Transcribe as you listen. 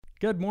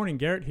Good morning,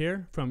 Garrett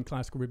here from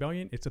Classical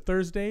Rebellion. It's a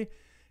Thursday,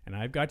 and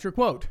I've got your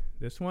quote.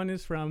 This one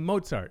is from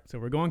Mozart, so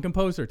we're going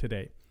composer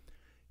today.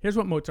 Here's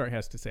what Mozart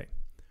has to say.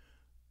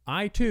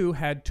 I, too,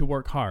 had to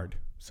work hard,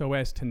 so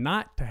as to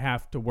not to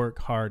have to work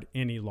hard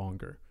any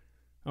longer.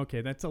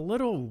 Okay, that's a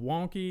little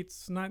wonky.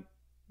 It's not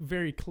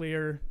very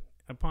clear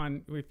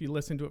upon if you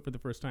listen to it for the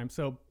first time.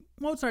 So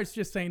Mozart's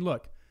just saying,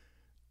 look,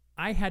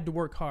 I had to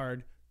work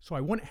hard, so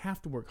I wouldn't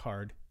have to work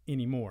hard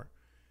anymore.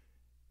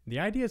 The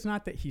idea is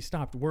not that he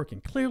stopped working.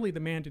 Clearly, the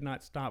man did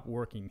not stop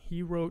working.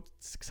 He wrote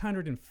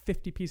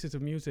 650 pieces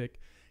of music,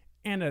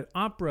 and an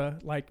opera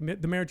like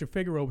The Marriage of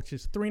Figaro, which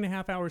is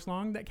 3.5 hours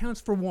long, that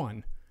counts for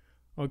one.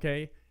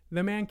 Okay?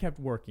 The man kept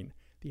working.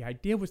 The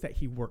idea was that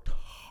he worked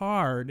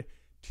hard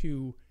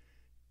to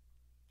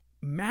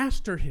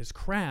master his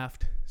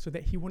craft so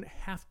that he wouldn't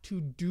have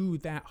to do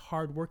that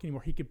hard work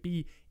anymore. He could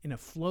be in a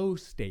flow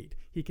state.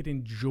 He could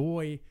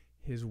enjoy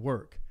his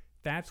work.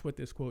 That's what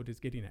this quote is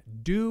getting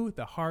at. Do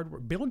the hard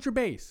work. Build your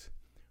base.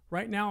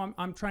 Right now,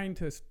 I'm trying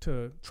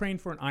to train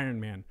for an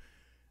Ironman.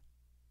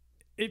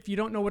 If you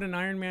don't know what an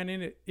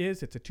Ironman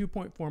is, it's a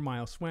 2.4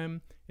 mile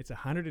swim. It's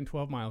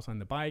 112 miles on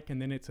the bike,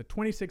 and then it's a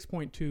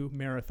 26.2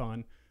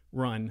 marathon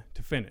run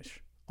to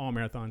finish. All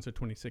marathons are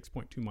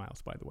 26.2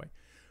 miles, by the way.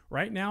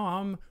 Right now,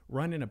 I'm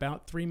running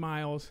about 3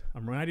 miles.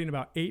 I'm riding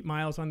about 8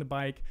 miles on the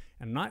bike,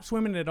 and I'm not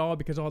swimming at all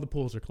because all the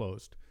pools are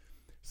closed.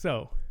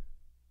 So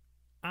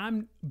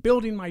I'm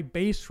building my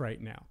base right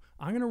now.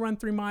 I'm going to run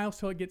 3 miles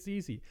till it gets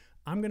easy.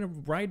 I'm going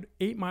to ride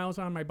 8 miles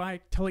on my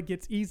bike till it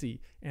gets easy.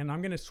 And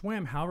I'm going to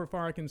swim however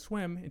far I can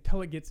swim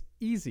until it gets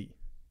easy.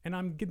 And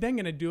I'm then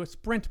going to do a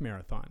sprint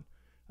marathon,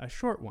 a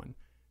short one.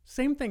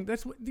 Same thing.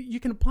 That's what you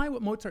can apply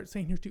what Mozart's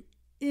saying here to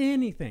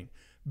anything.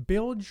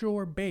 Build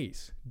your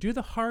base. Do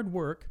the hard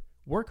work.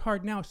 Work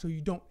hard now so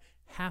you don't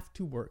have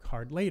to work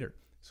hard later,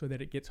 so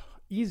that it gets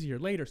easier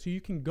later, so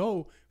you can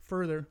go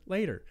further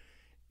later.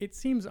 It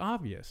seems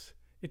obvious.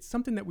 It's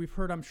something that we've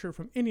heard, I'm sure,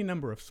 from any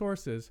number of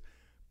sources,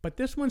 but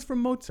this one's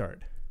from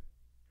Mozart.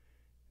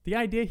 The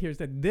idea here is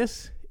that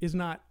this is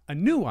not a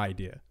new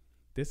idea.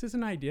 This is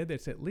an idea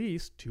that's at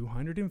least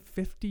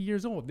 250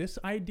 years old. This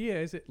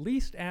idea is at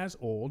least as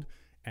old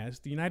as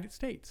the United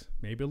States,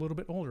 maybe a little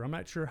bit older. I'm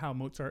not sure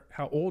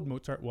how old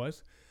Mozart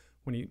was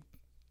when he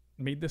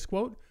made this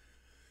quote.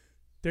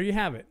 There you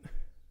have it.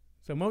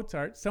 So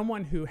Mozart,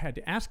 someone who had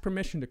to ask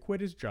permission to quit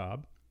his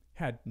job,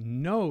 had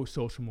no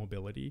social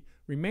mobility,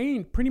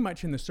 remained pretty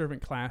much in the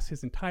servant class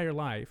his entire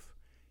life.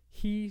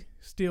 He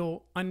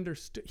still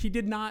understood. He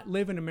did not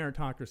live in a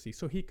meritocracy,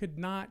 so he could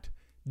not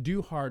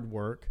do hard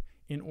work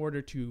in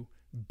order to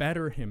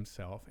better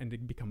himself and to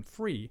become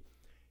free.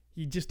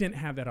 He just didn't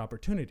have that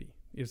opportunity.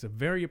 It was a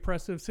very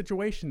oppressive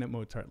situation that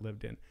Mozart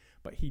lived in.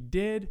 But he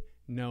did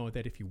know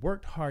that if he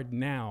worked hard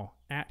now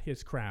at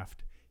his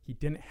craft, he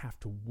didn't have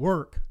to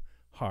work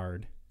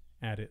hard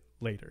at it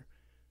later.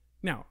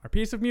 Now, our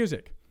piece of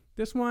music.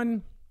 This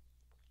one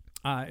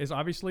is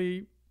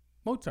obviously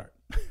Mozart.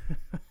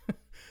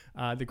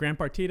 The Grand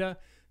Partita,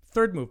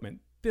 third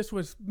movement. This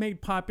was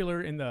made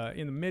popular in the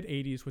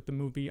mid-'80s with the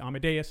movie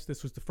Amadeus.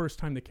 This was the first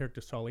time the character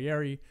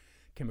Salieri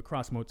came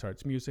across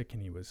Mozart's music,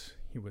 and it was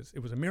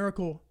a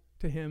miracle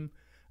to him.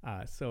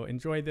 So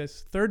enjoy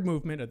this third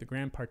movement of the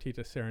Grand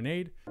Partita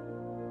Serenade.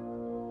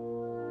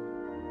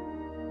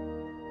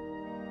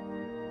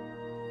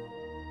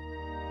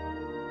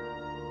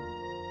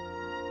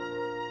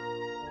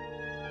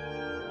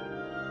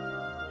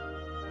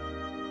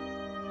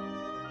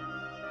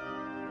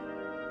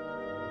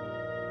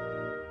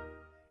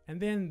 And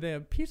then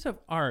the piece of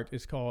art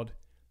is called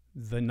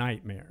The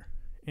Nightmare.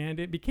 And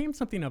it became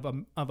something of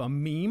a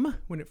meme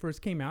when it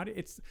first came out.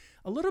 It's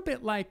a little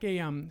bit like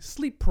a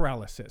sleep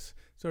paralysis.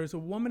 So there's a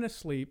woman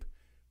asleep,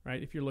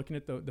 right, if you're looking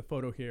at the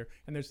photo here,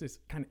 and there's this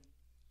kind of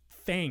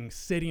thing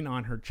sitting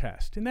on her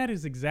chest. And that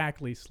is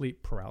exactly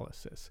sleep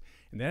paralysis.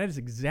 And that is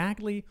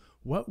exactly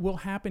what will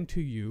happen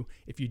to you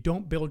if you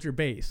don't build your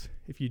base,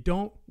 if you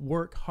don't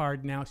work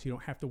hard now so you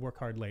don't have to work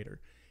hard later.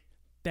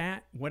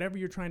 That, whatever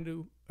you're trying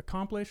to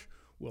accomplish,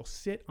 will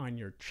sit on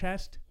your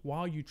chest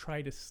while you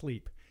try to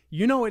sleep.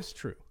 You know it's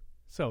true.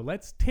 So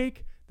let's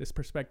take this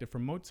perspective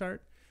from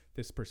Mozart,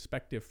 this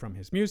perspective from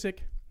his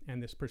music,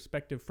 and this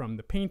perspective from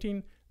the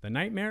painting, The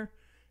Nightmare,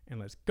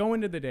 and let's go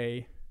into the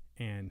day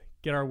and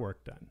get our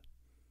work done.